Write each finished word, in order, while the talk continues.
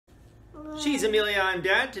She's Amelia, I'm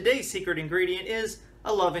Dad. Today's secret ingredient is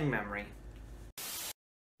a loving memory.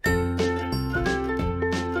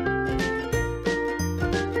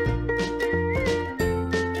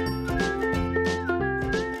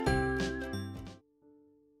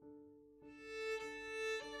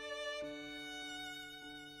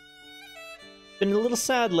 Been a little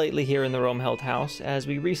sad lately here in the Rome-Held house, as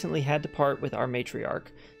we recently had to part with our matriarch,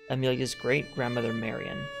 Amelia's great-grandmother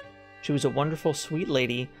Marion. She was a wonderful, sweet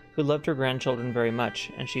lady who loved her grandchildren very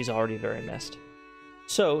much, and she's already very missed.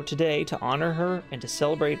 So, today, to honor her and to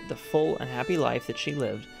celebrate the full and happy life that she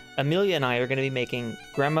lived, Amelia and I are going to be making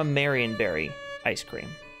Grandma Marion Berry ice cream.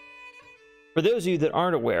 For those of you that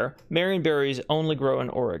aren't aware, Marion berries only grow in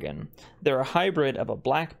Oregon. They're a hybrid of a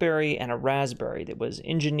blackberry and a raspberry that was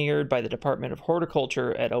engineered by the Department of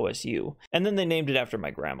Horticulture at OSU, and then they named it after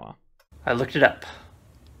my grandma. I looked it up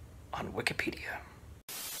on Wikipedia.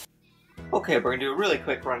 Okay, we're going to do a really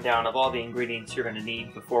quick rundown of all the ingredients you're going to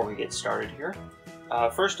need before we get started here.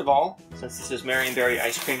 First of all, since this is Marion Berry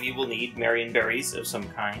ice cream, you will need Marion berries of some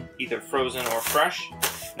kind, either frozen or fresh.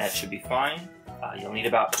 That should be fine. You'll need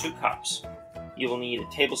about 2 cups. You will need a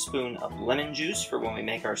tablespoon of lemon juice for when we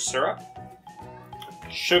make our syrup.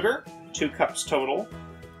 Sugar, 2 cups total.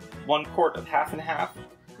 1 quart of half and half.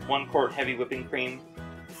 1 quart heavy whipping cream.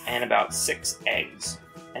 And about 6 eggs.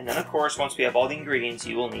 And then, of course, once we have all the ingredients,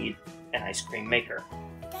 you will need an ice cream maker.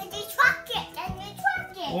 Daddy chocolate! Daddy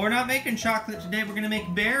chocolate! Well, we're not making chocolate today, we're going to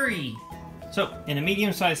make berry. So, in a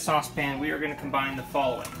medium-sized saucepan, we are going to combine the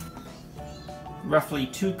following. Roughly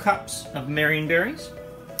 2 cups of Marion berries,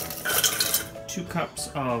 2 cups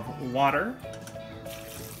of water,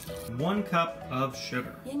 1 cup of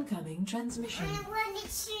sugar. Incoming transmission. I want to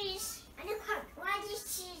choose. I want to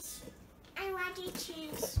choose. I want to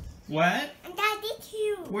choose. What? And Daddy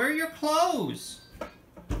too. Where are your clothes?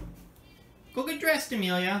 Go get dressed,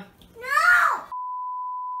 Amelia. No!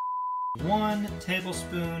 1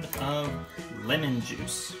 tablespoon of lemon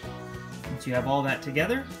juice. Once you have all that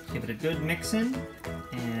together, give it a good mix in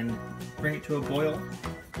and bring it to a boil.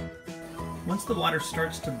 Once the water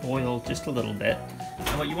starts to boil just a little bit,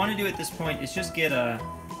 and what you want to do at this point is just get a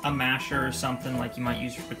masher or something like you might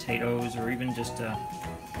use for potatoes, or even just a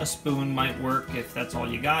spoon might work if that's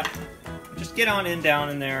all you got. Just get on in down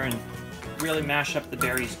in there and really mash up the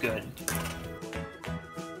berries good.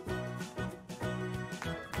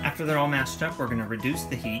 After they're all mashed up, we're going to reduce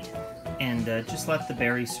the heat and just let the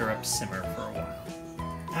berry syrup simmer for a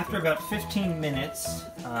while. After about 15 minutes,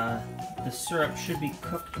 the syrup should be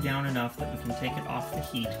cooked down enough that we can take it off the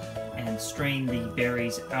heat and strain the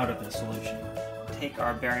berries out of the solution. Take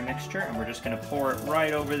our berry mixture and we're just going to pour it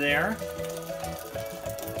right over there,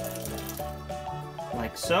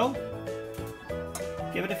 like so.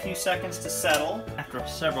 Give it a few seconds to settle. After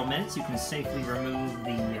several minutes, you can safely remove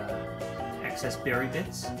the excess berry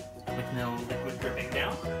bits with no liquid dripping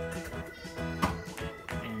down.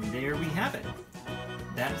 And there we have it.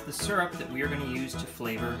 That's the syrup that we are going to use to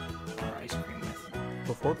flavor our ice cream with.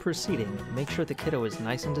 Before proceeding, make sure the kiddo is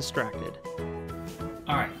nice and distracted.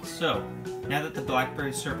 Alright, so now that the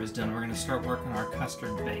blackberry syrup is done, we're going to start working on our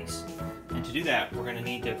custard base. And to do that, we're going to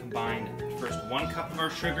need to combine first 1 cup of our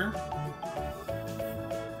sugar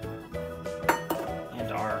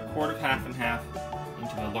and our quart of half and half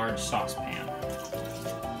into a large saucepan.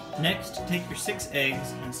 Next, take your 6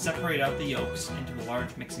 eggs and separate out the yolks into a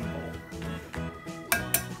large mixing bowl.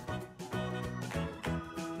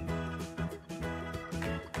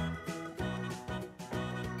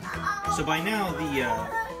 So by now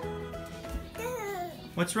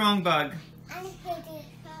what's wrong, Bug? I hit it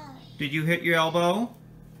hard. Did you hit your elbow?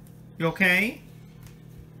 You okay?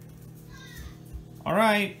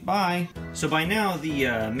 Alright, bye. So by now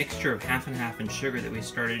the mixture of half and half and sugar that we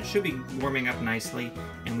started should be warming up nicely,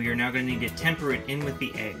 and we are now going to need to temper it in with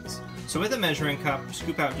the eggs. So with a measuring cup,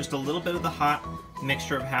 scoop out just a little bit of the hot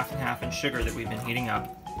mixture of half and half and sugar that we've been heating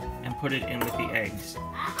up and put it in with the eggs.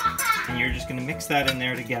 And you're just going to mix that in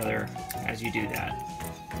there together as you do that.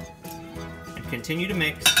 And continue to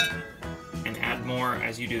mix and add more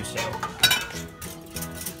as you do so.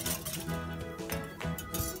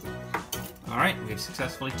 Alright, we've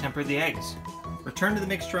successfully tempered the eggs. Return to the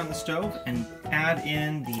mixture on the stove and add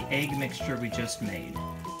in the egg mixture we just made.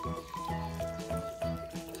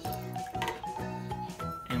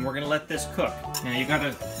 And we're going to let this cook. Now you got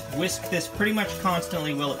to whisk this pretty much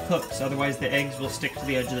constantly while it cooks, otherwise the eggs will stick to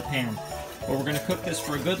the edge of the pan. But we're going to cook this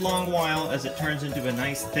for a good long while as it turns into a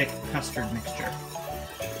nice thick custard mixture.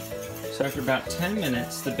 So after about 10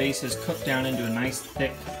 minutes, the base is cooked down into a nice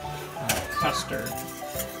thick custard.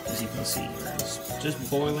 As you can see here, it's just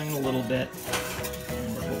boiling a little bit,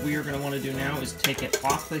 and we're what we are going to want to do now is take it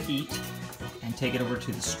off the heat and take it over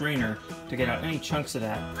to the strainer to get out any chunks of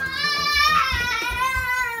that.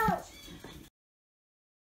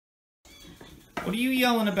 What are you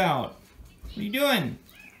yelling about? What are you doing?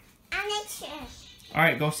 On the chair.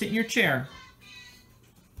 Alright, go sit in your chair.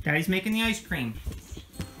 Daddy's making the ice cream.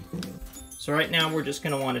 So right now we're just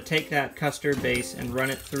going to want to take that custard base and run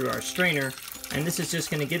it through our strainer. And this is just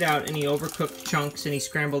going to get out any overcooked chunks, any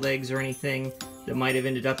scrambled eggs or anything that might have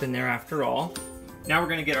ended up in there after all. Now we're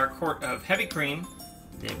going to get our quart of heavy cream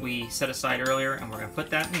that we set aside earlier, and we're going to put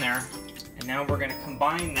that in there. And now we're going to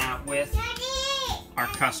combine that with our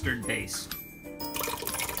custard base.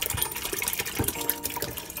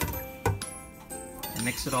 And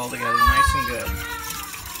mix it all together nice and good.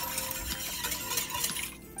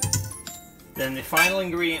 Then the final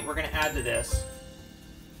ingredient we're going to add to this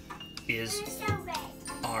is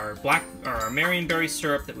our Marion Berry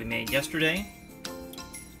syrup that we made yesterday.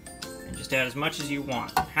 And just add as much as you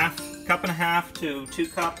want. Cup and a half to 2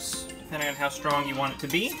 cups, depending on how strong you want it to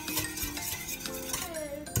be.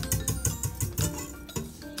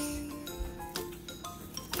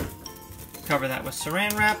 Cover that with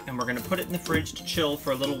saran wrap, and we're going to put it in the fridge to chill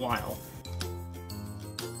for a little while.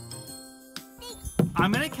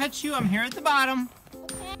 I'm going to catch you. I'm here at the bottom.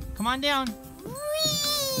 Come on down.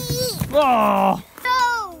 Oh!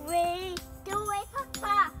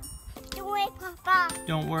 Papa.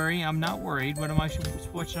 Don't worry, I'm not worried.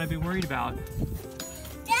 What should I be worried about?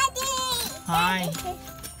 Daddy! Hi.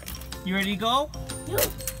 You ready to go? No.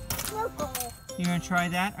 You gonna try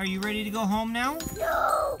that? Are you ready to go home now?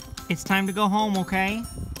 No. It's time to go home, okay?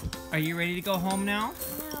 Are you ready to go home now?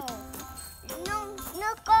 No,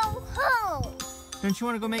 go home. Don't you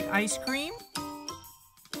want to go make ice cream?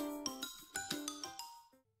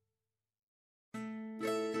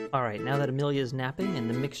 Alright, now that Amelia is napping and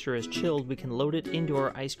the mixture is chilled, we can load it into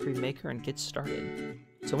our ice cream maker and get started.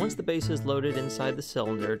 So once the base is loaded inside the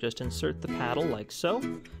cylinder, just insert the paddle like so,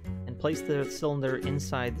 and place the cylinder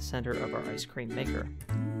inside the center of our ice cream maker.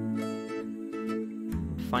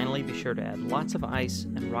 Finally, be sure to add lots of ice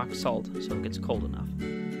and rock salt so it gets cold enough.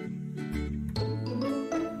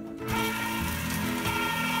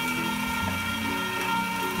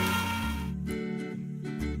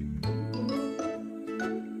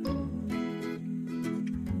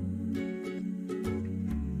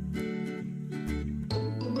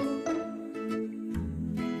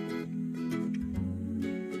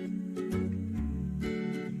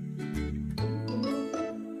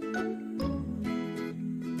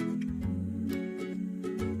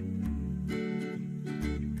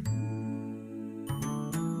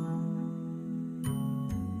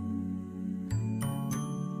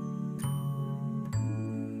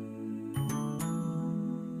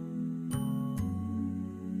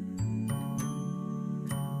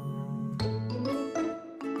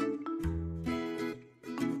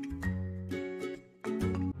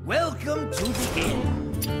 Welcome to the inn.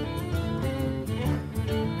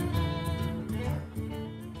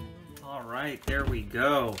 All right, there we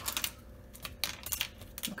go.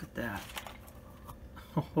 Look at that.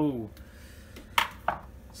 Oh,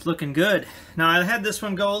 it's looking good. Now, I had this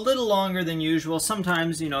one go a little longer than usual.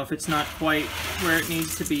 Sometimes, you know, if it's not quite where it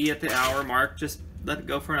needs to be at the hour mark, just let it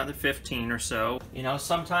go for another 15 or so. You know,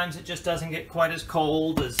 sometimes it just doesn't get quite as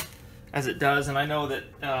cold as it does, and I know that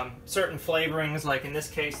certain flavorings, like in this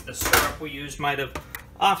case the syrup we used, might have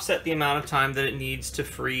offset the amount of time that it needs to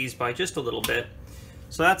freeze by just a little bit.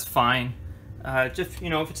 So that's fine. Just, you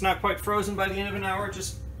know, if it's not quite frozen by the end of an hour,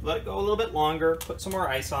 just let it go a little bit longer, put some more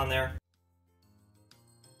ice on there.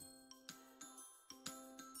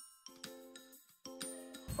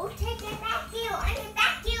 Oh, take the vacuum. I'm the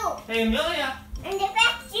vacuum. Hey, Amelia! I'm the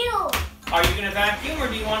vacuum. Are you gonna vacuum or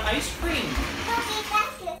do you want ice cream? Okay,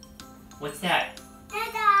 vacuum. What's that?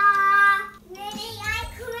 Ta-da! Mini ice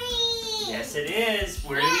cream. Yes, it is.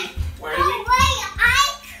 Where ice cream.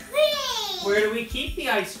 Where do we keep the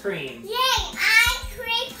ice cream? Yay, ice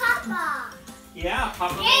cream, Papa. Yeah,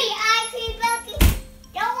 Papa. Yay, ice cream, bucket.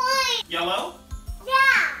 Don't worry. Yellow?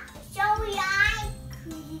 Yeah. So we ice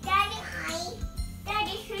cream.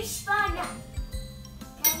 Daddy, who's spawning?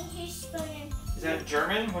 Daddy, who's spawning? Is that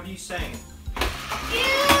German? What are you saying?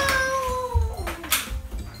 Yeah.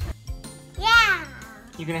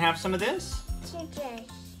 You gonna have some of this? Chicken.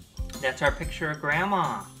 That's our picture of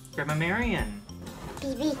Grandma. Grandma Marion.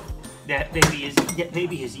 Baby. That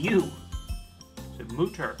baby is you. So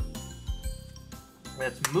Mutter.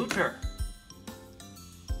 That's Mutter.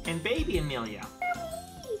 And baby Amelia.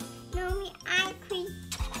 Mommy, ice cream.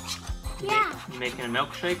 Yeah. You making a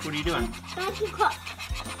milkshake? What are you doing? Daddy, cook.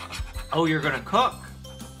 Oh, you're gonna cook.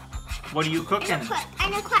 What are you cooking?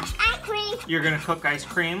 I'm gonna cook ice cream. You're gonna cook ice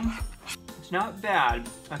cream? It's not bad.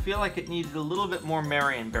 I feel like it needed a little bit more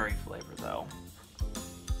Marion Berry flavor though.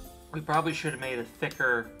 We probably should have made a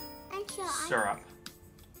thicker syrup.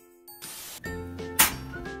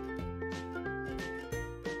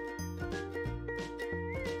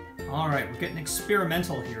 All right, we're getting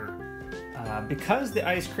experimental here. Because the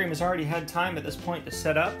ice cream has already had time at this point to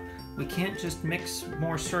set up, we can't just mix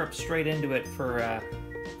more syrup straight into it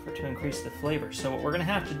to increase the flavor. So what we're gonna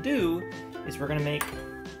have to do is we're gonna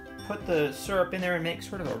put the syrup in there and make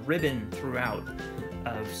sort of a ribbon throughout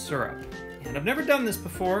of syrup. And I've never done this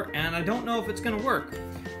before, and I don't know if it's gonna work,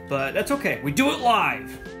 but that's okay. We do it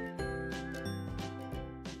live.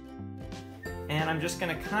 And I'm just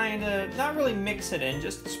gonna kind of, not really mix it in,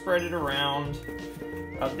 just spread it around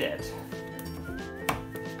a bit.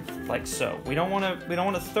 Like so. We don't want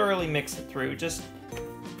to thoroughly mix it through, just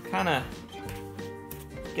kind of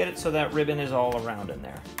get it so that ribbon is all around in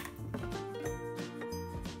there.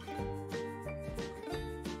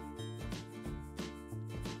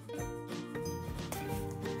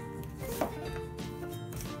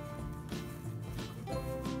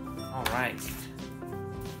 All right.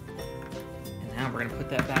 And now we're going to put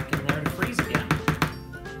that back in there to freeze again.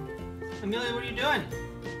 Amelia, what are you doing?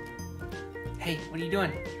 Hey, what are you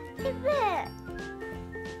doing?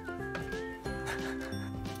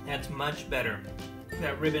 That's much better.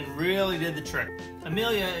 That ribbon really did the trick.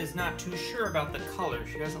 Amelia is not too sure about the color.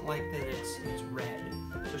 She doesn't like that it's red.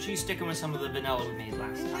 So she's sticking with some of the vanilla we made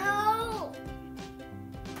last time. No.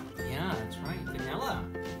 Yeah, that's right, vanilla.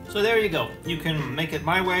 So there you go. You can make it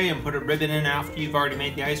my way and put a ribbon in after you've already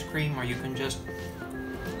made the ice cream, or you can just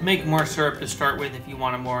make more syrup to start with if you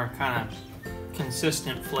want a more kind of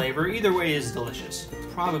consistent flavor. Either way is delicious.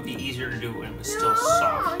 Probably be easier to do when it was still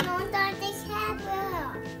soft. No, Daddy's happy.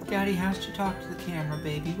 Daddy has to talk to the camera,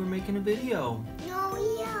 baby. We're making a video. No,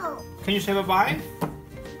 you. Can you say bye-bye?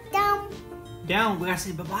 Down. Down. We gotta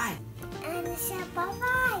say bye-bye. And say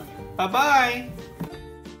bye-bye. Bye-bye.